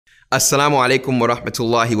Assalamu alaikum wa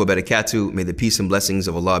rahmatullahi wa barakatuh. May the peace and blessings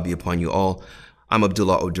of Allah be upon you all. I'm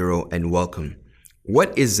Abdullah Oduro and welcome.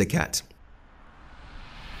 What is zakat?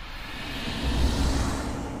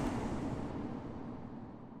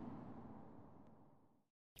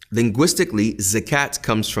 Linguistically, zakat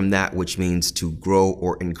comes from that which means to grow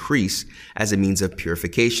or increase as a means of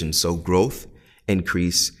purification. So growth,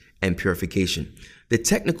 increase, and purification. The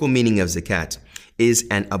technical meaning of zakat is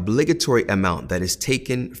an obligatory amount that is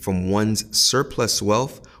taken from one's surplus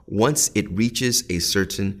wealth once it reaches a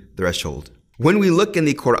certain threshold. When we look in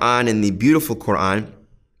the Quran, in the beautiful Quran,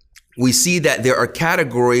 we see that there are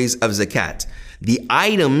categories of zakat, the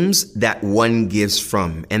items that one gives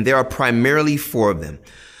from, and there are primarily four of them.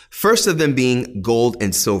 First of them being gold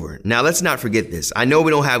and silver. Now, let's not forget this. I know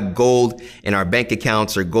we don't have gold in our bank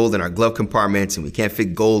accounts or gold in our glove compartments, and we can't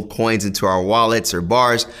fit gold coins into our wallets or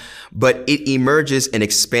bars, but it emerges and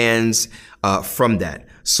expands from that.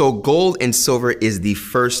 So gold and silver is the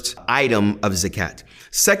first item of zakat.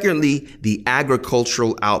 Secondly, the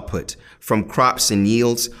agricultural output from crops and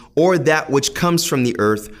yields, or that which comes from the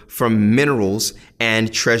earth from minerals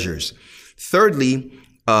and treasures. Thirdly,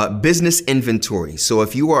 business inventory. So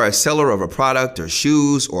if you are a seller of a product or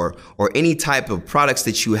shoes or any type of products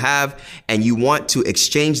that you have and you want to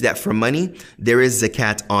exchange that for money, there is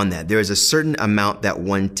zakat on that. There is a certain amount that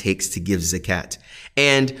one takes to give zakat.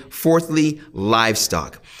 And fourthly,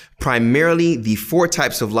 livestock. Primarily, the four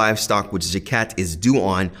types of livestock which zakat is due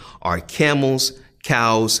on are camels,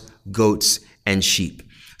 cows, goats, and sheep.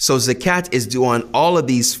 So zakat is due on all of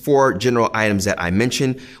these four general items that I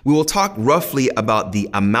mentioned. We will talk roughly about the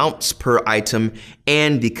amounts per item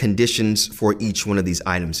and the conditions for each one of these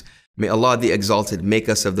items. May Allah the Exalted make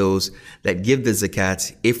us of those that give the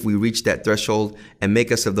zakat if we reach that threshold, and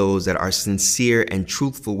make us of those that are sincere and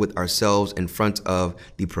truthful with ourselves in front of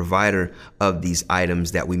the provider of these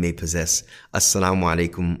items that we may possess. Assalamu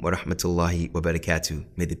alaikum wa rahmatullahi wa barakatuh.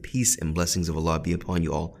 May the peace and blessings of Allah be upon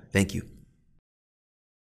you all. Thank you.